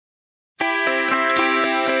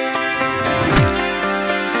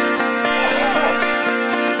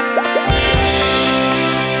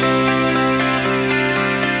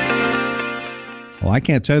I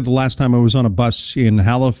can't tell you the last time I was on a bus in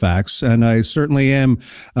Halifax, and I certainly am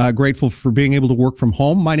grateful for being able to work from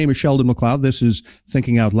home. My name is Sheldon McLeod. This is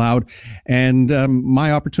Thinking Out Loud, and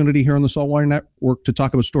my opportunity here on the SaltWire Network to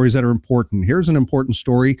talk about stories that are important. Here's an important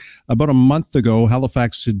story. About a month ago,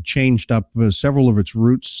 Halifax had changed up several of its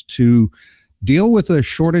routes to deal with a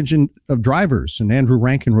shortage of drivers. And Andrew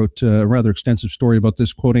Rankin wrote a rather extensive story about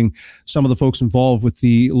this, quoting some of the folks involved with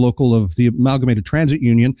the local of the Amalgamated Transit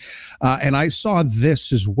Union. And I saw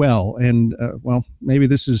this as well. And, well, maybe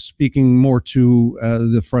this is speaking more to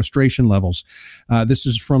the frustration levels. This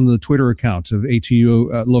is from the Twitter account of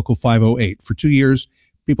ATU Local 508. For 2 years,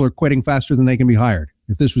 people are quitting faster than they can be hired.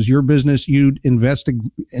 If this was your business, you'd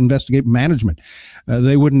investigate management.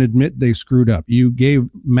 They wouldn't admit they screwed up. You gave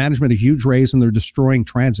management a huge raise and they're destroying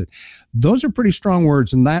transit. Those are pretty strong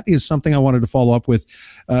words, and that is something I wanted to follow up with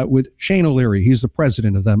Shane O'Leary. He's the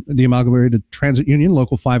president of the Amalgamated Transit Union,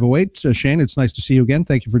 Local 508. Shane, it's nice to see you again.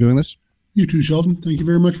 Thank you for doing this. You too, Sheldon. Thank you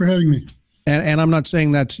very much for having me. And I'm not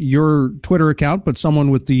saying that's your Twitter account, but someone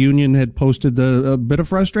with the union had posted a bit of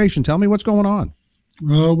frustration. Tell me what's going on.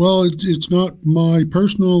 Well, it's not my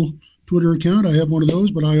personal Twitter account. I have one of those,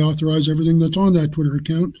 but I authorize everything that's on that Twitter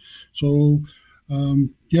account. So,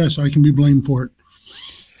 yes, I can be blamed for it.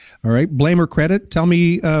 All right. Blame or credit? Tell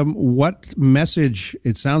me what message,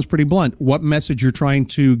 it sounds pretty blunt, what message you're trying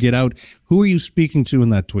to get out. Who are you speaking to in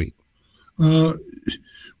that tweet?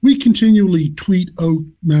 We continually tweet out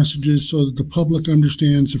messages so that the public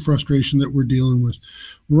understands the frustration that we're dealing with.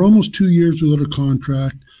 We're almost 2 years without a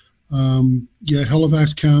contract. Yet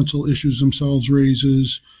Halifax Council issues themselves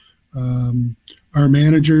raises. Our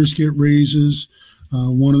managers get raises.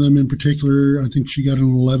 One of them in particular, I think she got an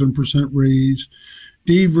 11% raise.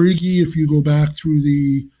 Dave Riggi, if you go back through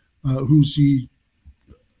who's the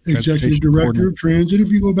executive director of transit,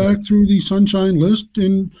 if you go back through the Sunshine List,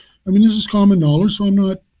 and I mean, this is common knowledge, so I'm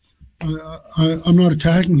not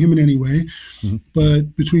attacking him in any way,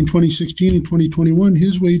 but between 2016 and 2021,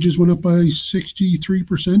 his wages went up by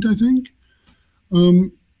 63%, I think.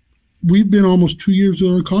 We've been almost 2 years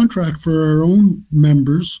without a contract for our own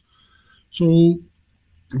members, so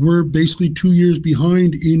we're basically 2 years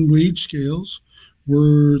behind in wage scales.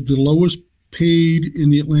 We're the lowest paid in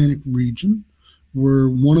the Atlantic region. We're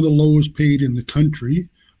one of the lowest paid in the country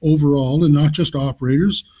overall, and not just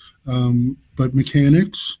operators, but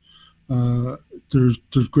mechanics.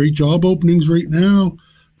 There's great job openings right now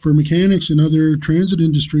for mechanics and other transit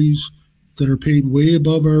industries that are paid way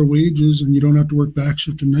above our wages, and you don't have to work back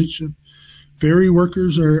shift and night shift. Ferry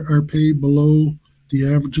workers are paid below the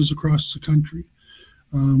averages across the country.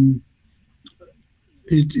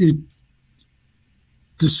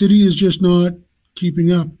 The city is just not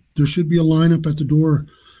keeping up. There should be a lineup at the door,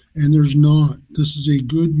 and there's not. This is a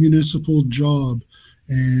good municipal job.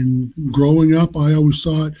 And growing up, I always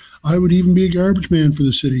thought I would even be a garbage man for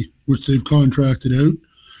the city, which they've contracted out,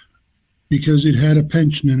 because it had a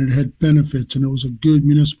pension and it had benefits and it was a good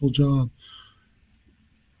municipal job.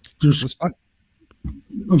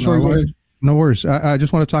 I'm sorry, go ahead. No worries. I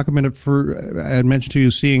just want to talk a minute I had mentioned to you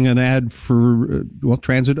seeing an ad for,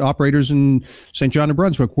 transit operators in St. John, New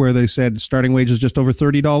Brunswick, where they said starting wage is just over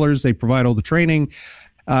 $30. They provide all the training.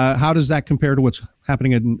 How does that compare to what's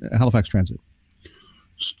happening in Halifax Transit?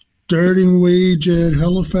 Starting wage at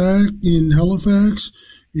Halifax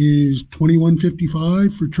is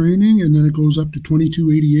 $21.55 for training, and then it goes up to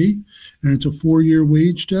 $22.88, and it's a 4-year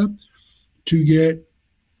wage step to get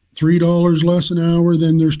 $3 less an hour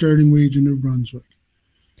than their starting wage in New Brunswick.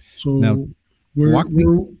 So now,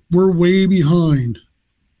 we're way behind.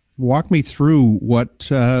 Walk me through what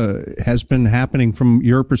has been happening from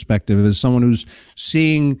your perspective as someone who's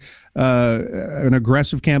seeing an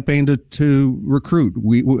aggressive campaign to recruit.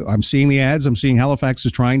 I'm seeing the ads. I'm seeing Halifax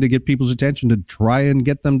is trying to get people's attention to try and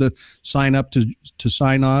get them to sign up to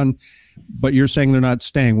sign on. But you're saying they're not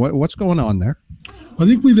staying. What's going on there? I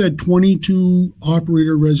think we've had 22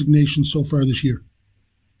 operator resignations so far this year.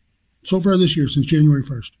 Since January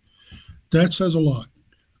 1st. That says a lot.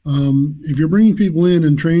 If you're bringing people in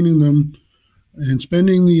and training them and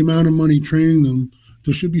spending the amount of money training them,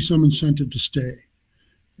 there should be some incentive to stay.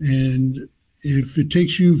 And if it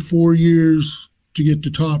takes you 4 years to get to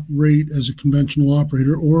top rate as a conventional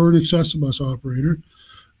operator or an access bus operator,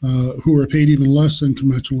 who are paid even less than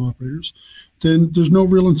conventional operators, then there's no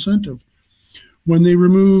real incentive. When they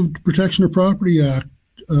removed Protection of Property Act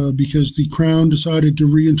because the Crown decided to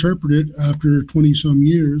reinterpret it after 20-some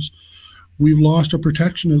years, we've lost a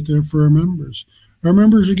protection out there for our members. Our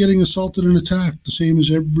members are getting assaulted and attacked, the same as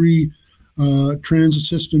every transit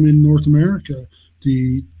system in North America.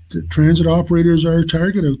 The transit operators are a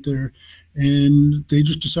target out there, and they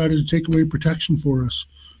just decided to take away protection for us.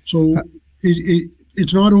 So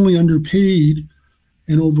it's not only underpaid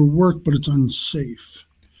and overworked, but it's unsafe.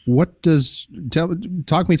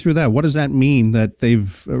 Talk me through that. What does that mean that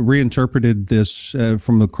they've reinterpreted this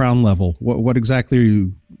from the Crown level? What exactly are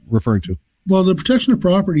you referring to? Well, the Protection of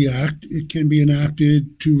Property Act, it can be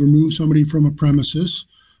enacted to remove somebody from a premises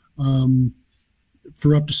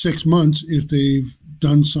for up to 6 months if they've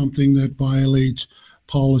done something that violates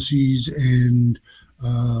policies, and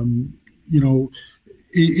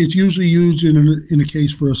it's usually used in a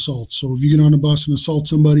case for assault. So if you get on a bus and assault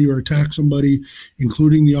somebody or attack somebody,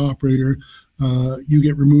 including the operator, you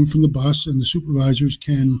get removed from the bus, and the supervisors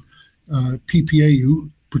can PPA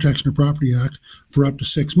you, Protection of Property Act, for up to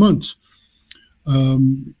 6 months.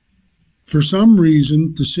 For some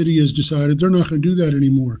reason, the city has decided they're not going to do that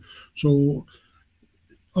anymore. So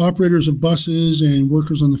operators of buses and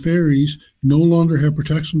workers on the ferries no longer have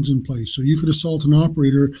protections in place. So you could assault an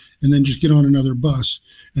operator and then just get on another bus,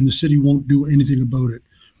 and the city won't do anything about it.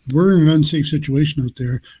 We're in an unsafe situation out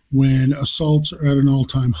there when assaults are at an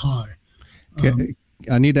all-time high.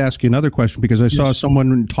 I need to ask you another question, because I saw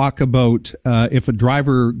someone talk about if a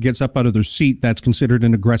driver gets up out of their seat, that's considered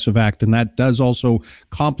an aggressive act, and that does also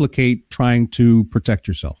complicate trying to protect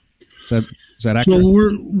yourself. Is that accurate? So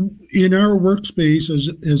we're in our workspace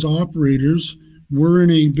as operators. We're in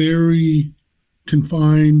a very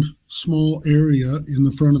confined, small area in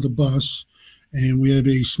the front of the bus, and we have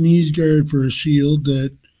a sneeze guard for a shield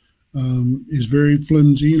that is very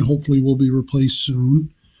flimsy and hopefully will be replaced soon.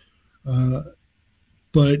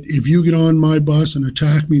 But if you get on my bus and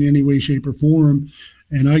attack me in any way, shape, or form,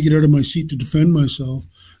 and I get out of my seat to defend myself,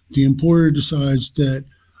 the employer decides that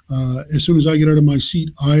as soon as I get out of my seat,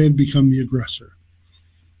 I have become the aggressor.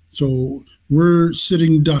 So we're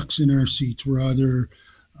sitting ducks in our seats. We're either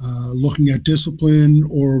looking at discipline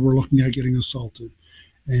or we're looking at getting assaulted.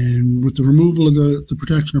 And with the removal of the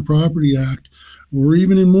Protection of Property Act, we're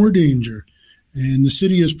even in more danger. And the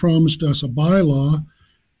city has promised us a bylaw,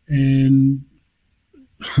 and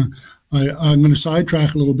I'm going to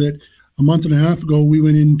sidetrack a little bit. A month and a half ago, we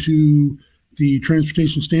went into the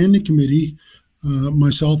Transportation Standing Committee,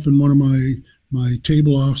 myself and one of my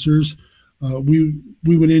table officers. We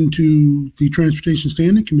went into the Transportation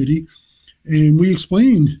Standing Committee, and we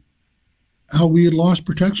explained how we had lost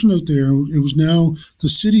protection out there. It was now the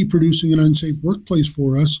city producing an unsafe workplace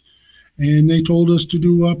for us, and they told us to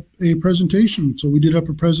do up a presentation. So we did up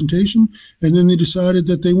a presentation, and then they decided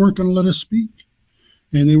that they weren't going to let us speak,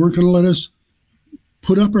 and they weren't going to let us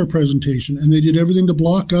put up our presentation, and they did everything to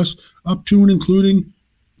block us, up to and including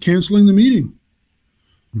canceling the meeting.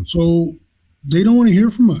 So they don't want to hear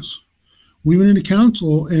from us. We went into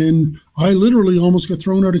council, and I literally almost got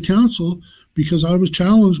thrown out of council because I was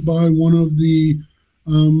challenged by one of the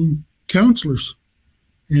councillors.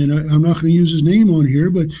 And I'm not going to use his name on here,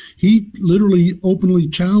 but he literally openly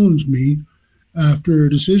challenged me after a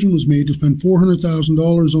decision was made to spend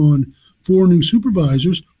 $400,000 on 4 new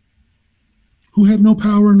supervisors who have no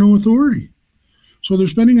power and no authority. So they're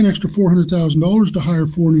spending an extra $400,000 to hire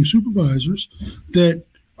 4 new supervisors that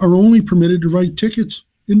are only permitted to write tickets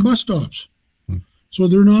in bus stops. So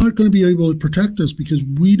they're not going to be able to protect us because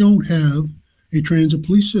we don't have a transit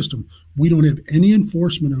police system. We don't have any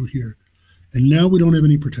enforcement out here. And now we don't have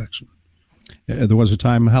any protection. There was a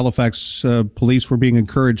time Halifax police were being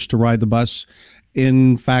encouraged to ride the bus,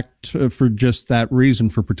 in fact, for just that reason,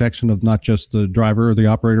 for protection of not just the driver or the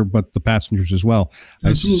operator, but the passengers as well.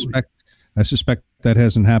 Absolutely. I suspect that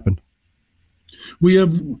hasn't happened. We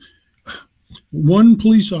have one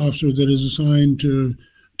police officer that is assigned to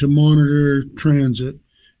monitor transit,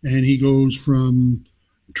 and he goes from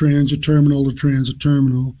transit terminal to transit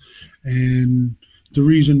terminal. And the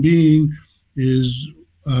reason being is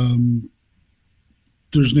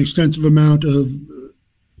there's an extensive amount of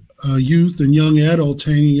youth and young adults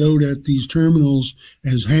hanging out at these terminals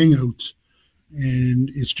as hangouts, and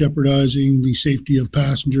it's jeopardizing the safety of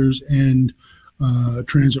passengers and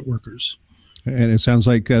transit workers. And it sounds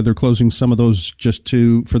like they're closing some of those just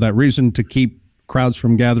for that reason, to keep crowds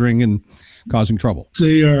from gathering and causing trouble.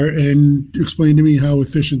 They are, and explain to me how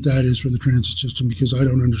efficient that is for the transit system, because I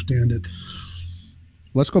don't understand it.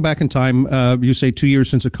 Let's go back in time. You say 2 years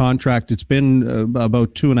since a contract. It's been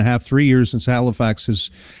about 2.5, 3 years since Halifax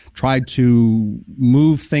has tried to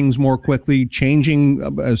move things more quickly, changing,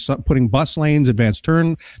 putting bus lanes, advanced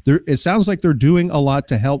turn. It sounds like they're doing a lot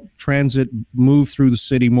to help transit move through the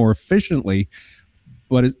city more efficiently,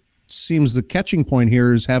 but it seems the catching point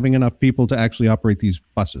here is having enough people to actually operate these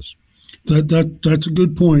buses. That's a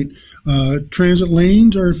good point. Transit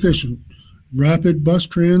lanes are efficient. Rapid bus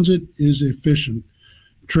transit is efficient.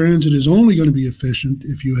 transit is only going to be efficient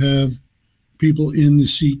if you have people in the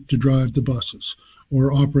seat to drive the buses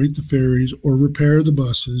or operate the ferries or repair the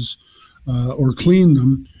buses or clean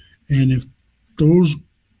them. And if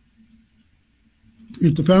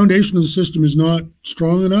the foundation of the system is not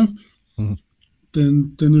strong enough,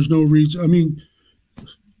 then there's no reason. I mean,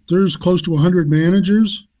 there's close to 100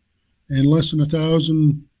 managers and less than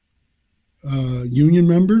 1,000 union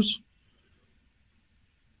members,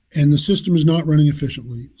 and the system is not running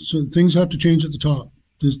efficiently. So things have to change at the top.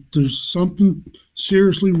 There's something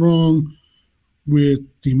seriously wrong with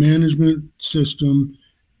the management system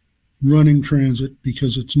running transit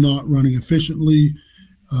because it's not running efficiently.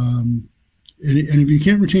 And if you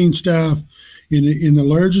can't retain staff in the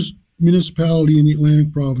largest municipality in the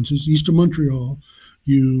Atlantic provinces, east of Montreal,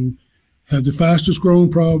 you have the fastest growing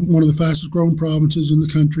one of the fastest growing provinces in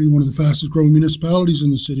the country, one of the fastest growing municipalities in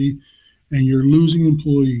the city, and you're losing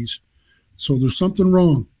employees. So there's something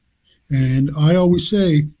wrong. And I always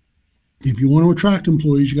say, if you want to attract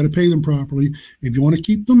employees, you got to pay them properly. If you want to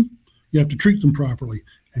keep them, you have to treat them properly.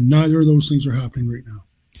 And neither of those things are happening right now.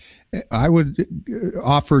 I would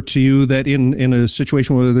offer to you that in a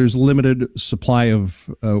situation where there's limited supply of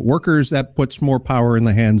workers, that puts more power in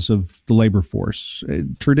the hands of the labor force.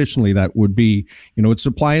 Traditionally, that would be, it's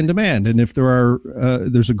supply and demand. And if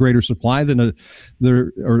there's a greater supply than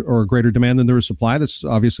or a greater demand than there is supply, that's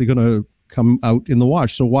obviously going to come out in the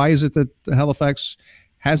wash. So why is it that Halifax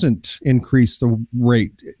hasn't increased the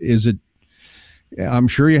rate? Is it? I'm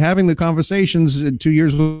sure you're having the conversations. 2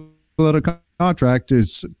 years without a contract,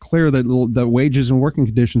 it's clear that the wages and working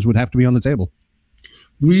conditions would have to be on the table.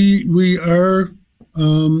 We are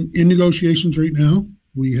in negotiations right now.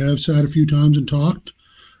 We have sat a few times and talked.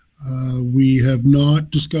 We have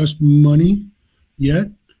not discussed money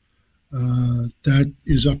yet. That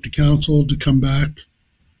is up to council to come back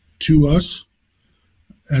to us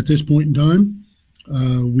at this point in time.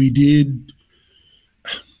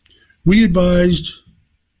 We advised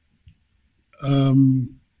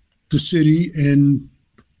the city and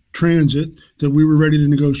transit that we were ready to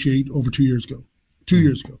negotiate over 2 years ago,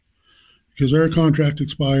 because our contract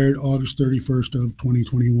expired August 31st of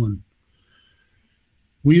 2021.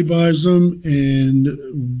 We advised them, and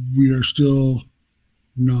we are still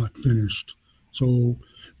not finished. So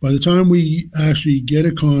by the time we actually get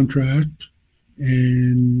a contract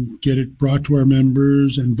and get it brought to our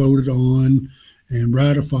members and voted on and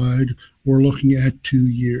ratified, we're looking at 2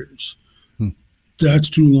 years. That's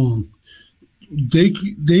too long.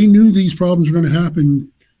 They knew these problems were going to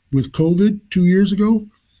happen with COVID 2 years ago,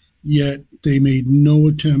 yet they made no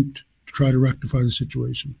attempt to try to rectify the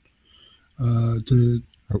situation. The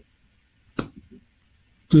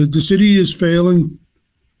city is failing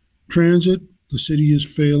transit. The city is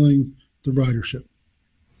failing the ridership.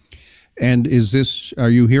 And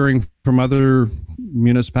are you hearing from other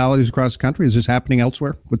municipalities across the country? Is this happening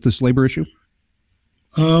elsewhere with this labor issue?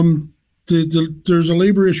 There's a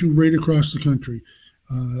labor issue right across the country.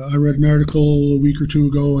 I read an article a week or two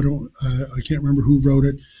ago. I can't remember who wrote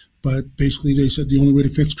it, but basically they said the only way to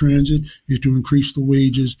fix transit is to increase the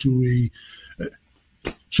wages to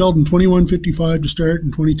Sheldon, $21.55 to start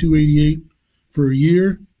and $22.88 for a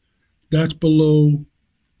year. That's below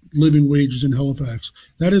living wages in Halifax.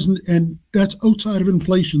 And that's outside of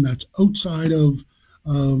inflation. That's outside of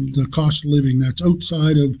the cost of living. That's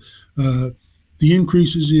outside of the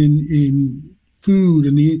increases in food.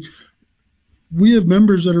 And we have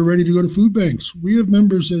members that are ready to go to food banks. We have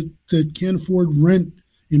members that can't afford rent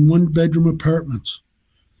in one-bedroom apartments.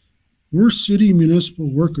 We're city municipal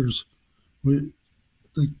workers.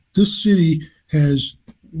 This city has,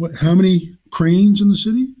 how many cranes in the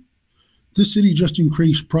city? This city just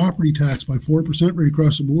increased property tax by 4% right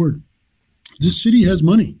across the board. This city has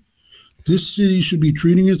money. This city should be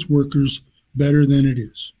treating its workers better than it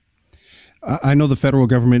is. I know the federal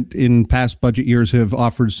government in past budget years have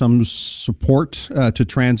offered some support to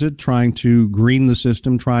transit, trying to green the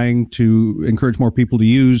system, trying to encourage more people to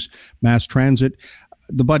use mass transit.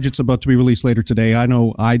 The budget's about to be released later today. I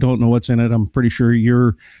don't know what's in it. I'm pretty sure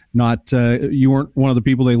you're not, you weren't one of the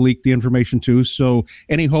people they leaked the information to. So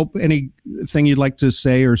anything you'd like to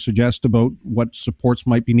say or suggest about what supports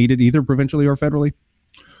might be needed, either provincially or federally?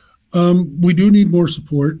 We do need more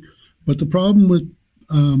support, but the problem with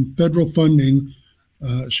federal funding,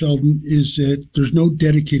 Sheldon, is that there's no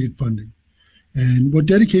dedicated funding. And what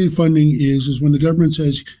dedicated funding is when the government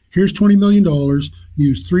says, here's $20 million,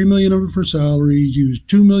 use $3 million of it for salaries, use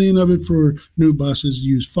 $2 million of it for new buses,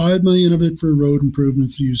 use $5 million of it for road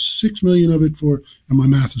improvements, use $6 million of it for, and my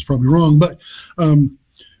math is probably wrong, but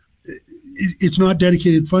it's not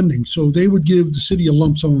dedicated funding. So they would give the city a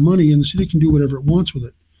lump sum of money and the city can do whatever it wants with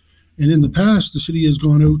it. And in the past, the city has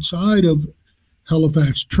gone outside of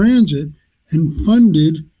Halifax Transit and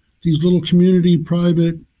funded these little community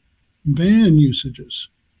private van usages.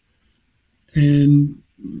 And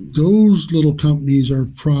those little companies are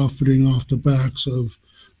profiting off the backs of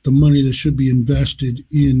the money that should be invested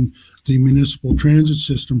in the municipal transit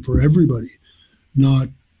system for everybody, not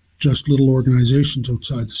just little organizations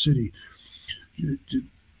outside the city.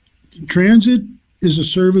 Transit is a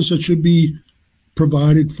service that should be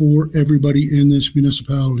provided for everybody in this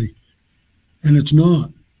municipality, and it's not.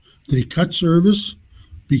 They cut service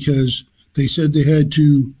because they said they had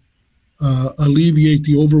to alleviate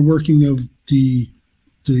the overworking of the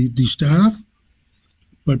staff,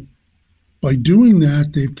 but by doing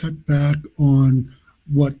that, they've cut back on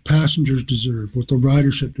what passengers deserve, what the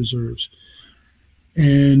ridership deserves.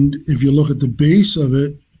 And if you look at the base of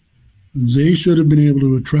it, they should have been able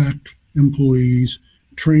to attract employees,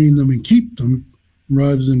 train them, and keep them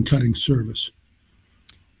rather than cutting service.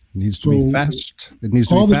 It needs to be fast. It needs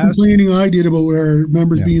to all be the fast. complaining I did about our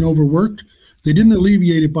members being overworked, they didn't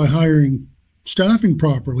alleviate it by hiring staffing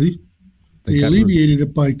properly. They alleviated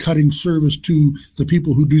it by cutting service to the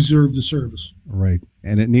people who deserve the service. Right.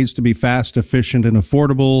 And it needs to be fast, efficient, and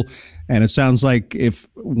affordable. And it sounds like if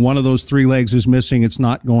one of those three legs is missing, it's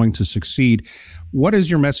not going to succeed. What is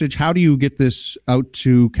your message? How do you get this out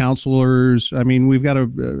to councilors? I mean, we've got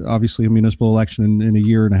obviously a municipal election in a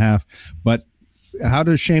year and a half, but how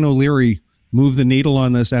does Shane O'Leary move the needle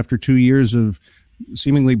on this after 2 years of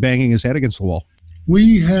seemingly banging his head against the wall?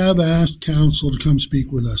 We have asked council to come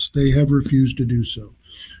speak with us. They have refused to do so.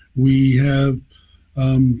 We have,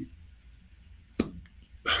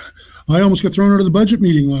 I almost got thrown out of the budget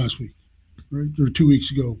meeting last week, right, or 2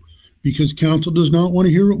 weeks ago, because council does not want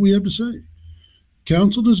to hear what we have to say.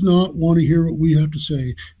 Council does not want to hear what we have to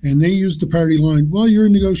say. And they use the party line, well, you're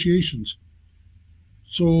in negotiations.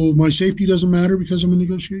 So my safety doesn't matter because I'm in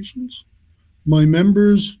negotiations? My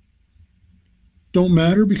members don't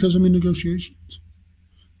matter because I'm in negotiations?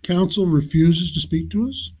 Council refuses to speak to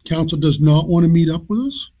us. Council does not want to meet up with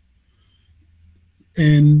us.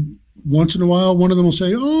 And once in a while, one of them will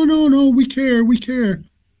say, oh, no, we care.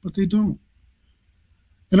 But they don't.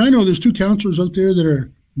 And I know there's 2 councillors out there that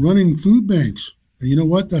are running food banks. And you know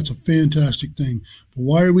what? That's a fantastic thing. But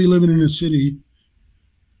why are we living in a city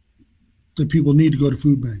that people need to go to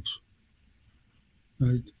food banks?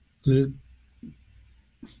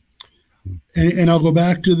 And I'll go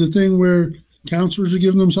back to the thing where councillors are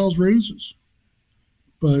giving themselves raises,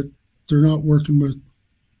 but they're not working with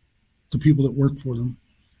the people that work for them.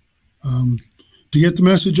 To get the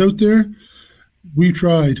message out there, we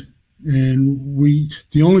tried, and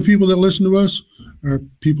the only people that listen to us are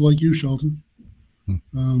people like you, Sheldon.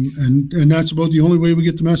 And that's about the only way we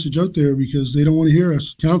get the message out there, because they don't want to hear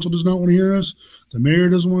us. Council does not want to hear us. The mayor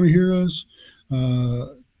doesn't want to hear us.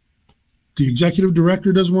 The executive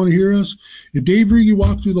director doesn't want to hear us. If Dave Reedy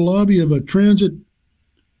walked through the lobby of a transit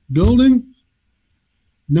building,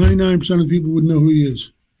 99% of the people would know who he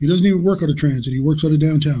is. He doesn't even work out of transit. He works out of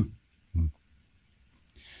downtown.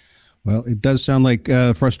 Well, it does sound like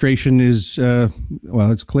frustration is,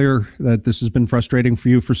 it's clear that this has been frustrating for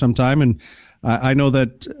you for some time. And I know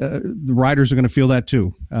that the riders are going to feel that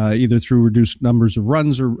too, either through reduced numbers of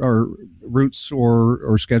runs or routes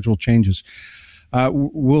or schedule changes.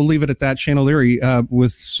 We'll leave it at that. shane O'Leary,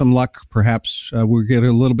 with some luck, perhaps we'll get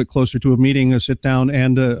a little bit closer to a meeting, a sit down,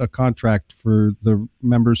 and a contract for the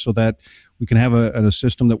members so that we can have a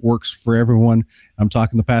system that works for everyone. I'm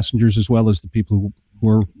talking the passengers as well as the people who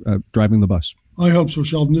are driving the bus. I hope so,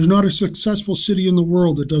 Sheldon. There's not a successful city in the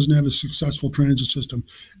world that doesn't have a successful transit system,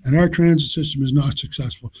 and our transit system is not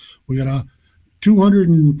successful. We got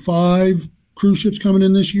 205 cruise ships coming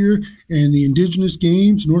in this year, and the Indigenous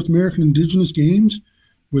Games, North American Indigenous Games,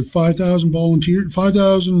 with 5,000 volunteers,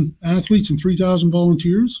 5,000 athletes and 3,000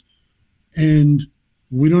 volunteers, and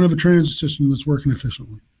we don't have a transit system that's working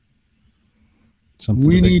efficiently.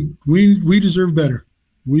 We deserve better.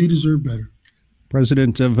 We deserve better.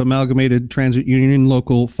 President of Amalgamated Transit Union,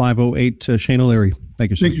 Local 508, Shane O'Leary. Thank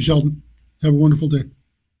you, sir. Thank you, Sheldon. Have a wonderful day.